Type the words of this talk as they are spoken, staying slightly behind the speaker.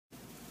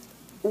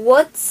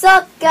What's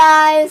up,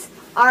 guys?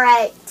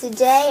 Alright,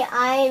 today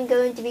I am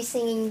going to be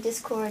singing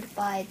Discord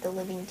by the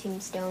Living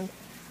Tombstone.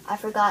 I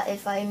forgot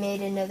if I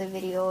made another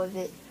video of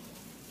it.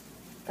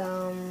 Did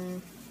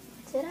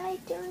I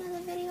do another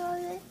video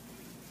of it?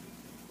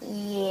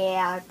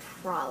 Yeah, I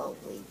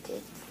probably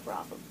did.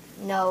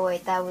 No,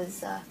 wait, that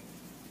was,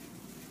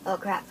 oh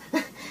crap.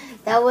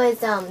 that was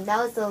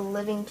the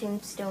Living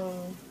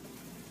Tombstone,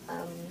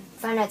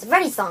 Find Out It's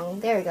Freddy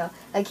song. There we go.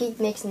 I keep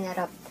mixing that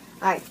up.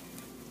 Alright.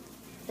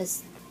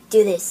 Let's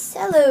do this.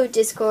 Hello,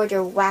 Discord,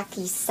 your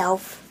wacky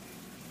self.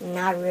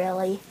 Not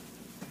really.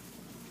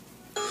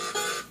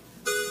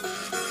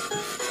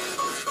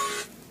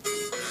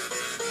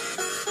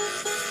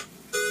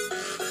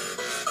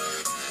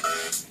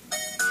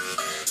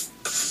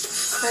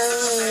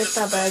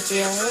 Papa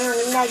Jill,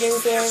 imagine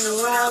the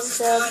world's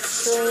of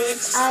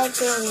dreams. I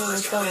feel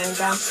it's going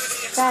down.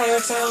 Tired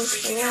of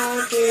thinking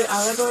I do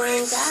all the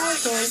boys. I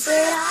can't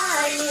sit,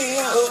 I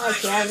know I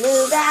can't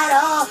move at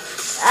all.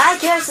 I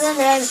curse the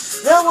name,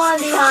 the one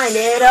behind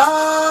it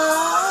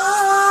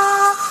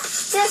all.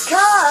 Just call,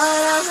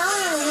 I'm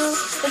on you.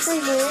 It's like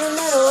in the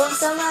middle of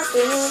some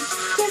afternoon.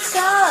 Just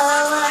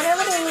call,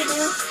 whatever we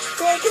do.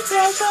 Take a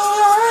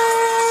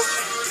away.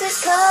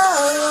 Just call,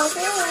 I'll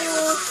be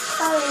you.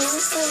 I'll be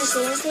the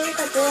same, take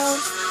a bill.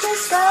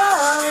 Just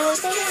call,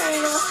 take it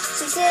angle.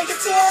 Just take a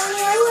tell me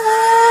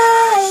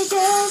away.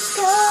 Just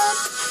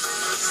call.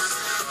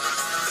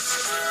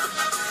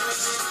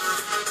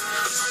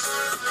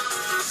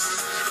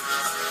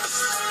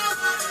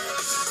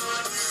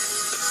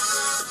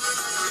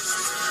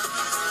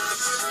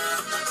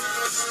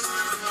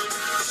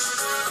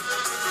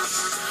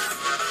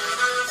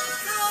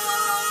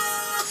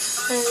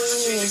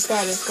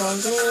 That is going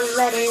to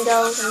letting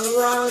go from the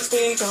world's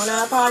being torn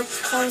apart.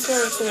 I'm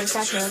still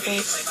catch no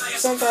thing.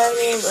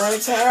 Sympathy would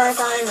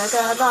terrifying like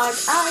a bark.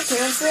 I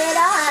can't sit,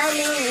 I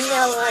mean,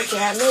 no, I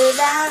can't move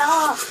at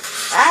all.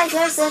 I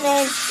curse the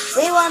name,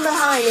 the one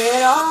behind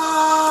it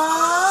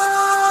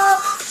all.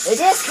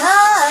 Just call,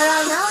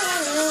 I'm not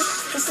you.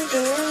 It's like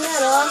in the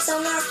middle of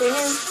some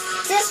afternoon.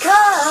 Just call,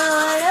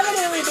 whatever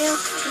do we do?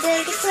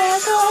 Take a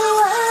breath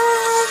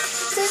away.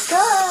 Just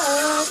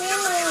call, be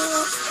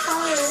real.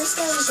 Just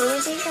call,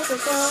 take a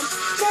phone.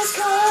 Just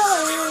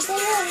call, say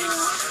hello.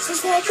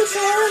 Just take a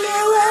tell me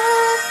why.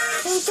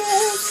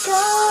 Just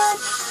call.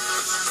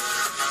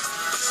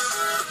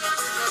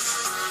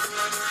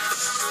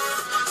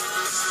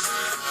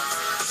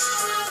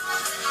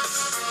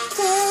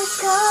 Just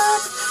call.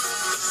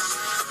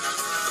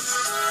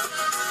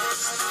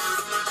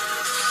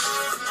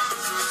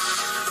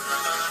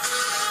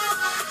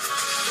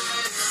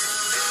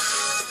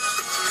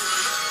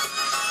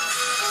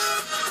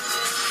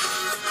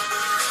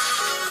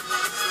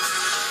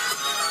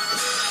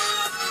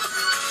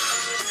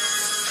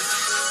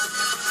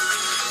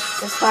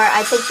 This part,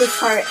 I think this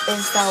part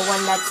is the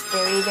one that's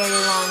very, very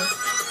long.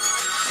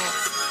 Yeah.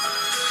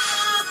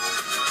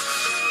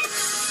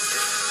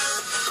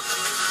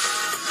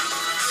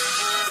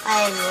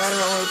 I am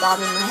literally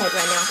bobbing my head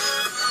right now.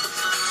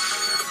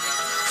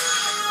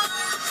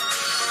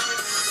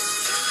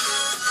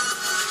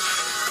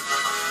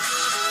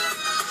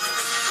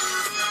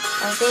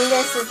 I think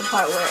this is the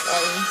part where it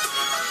ends.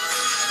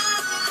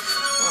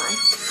 Hold on.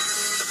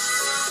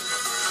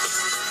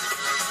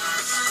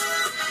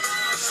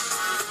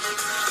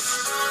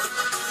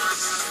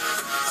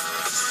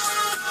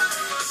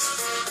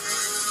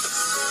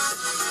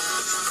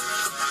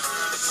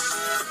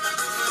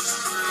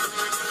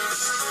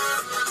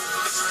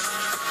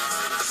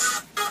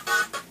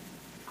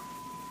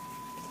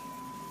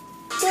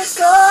 Just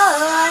call,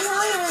 I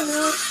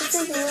know it's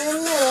in the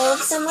middle of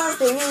some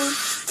afternoon.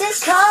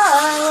 Just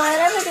call,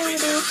 whatever do we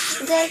do?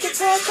 Take a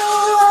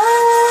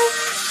away.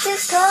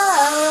 Just call,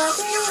 I'll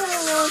be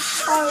alone.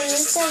 I'll be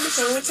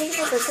so we take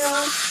up a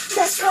phone.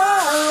 Just call,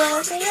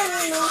 I'll be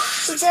alone.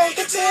 So take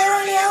a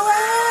away.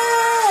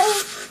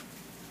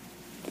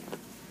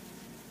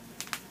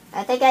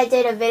 I think I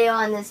did a video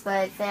on this,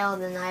 but it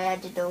failed, and I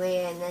had to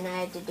delete it, and then I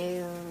had to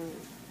do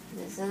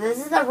this. So this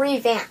is a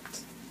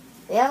revamped.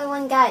 The other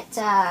one got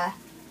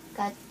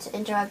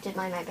interrupted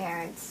by my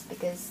parents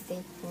because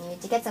they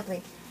needed to get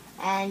something.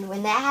 And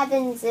when that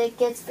happens, it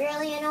gets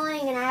fairly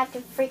annoying and I have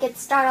to freaking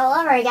start all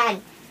over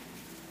again.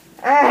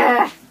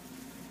 Ugh.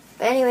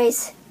 But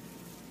anyways,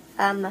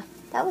 that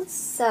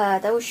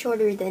was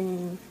shorter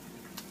than,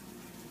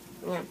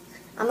 yeah.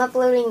 I'm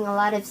uploading a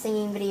lot of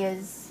singing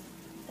videos.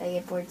 I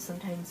get bored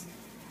sometimes.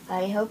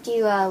 I hope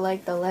you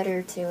like the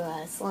letter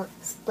to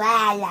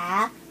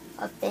Splala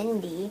of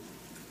Fendi.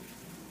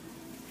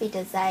 If he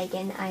does that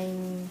again,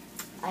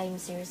 I'm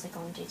seriously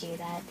going to do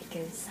that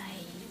because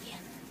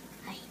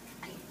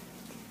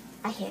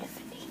I hate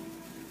Fendi.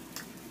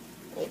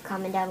 Leave a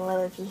comment down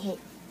below if you hate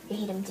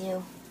him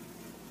too.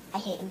 I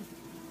hate him.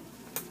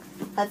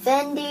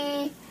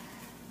 Fendi,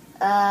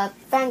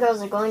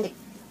 fangirls are going to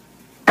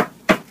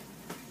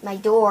my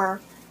door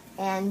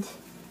and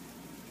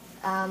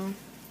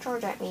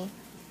charge at me.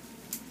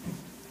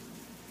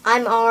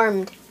 I'm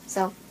armed,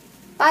 so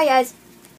bye guys.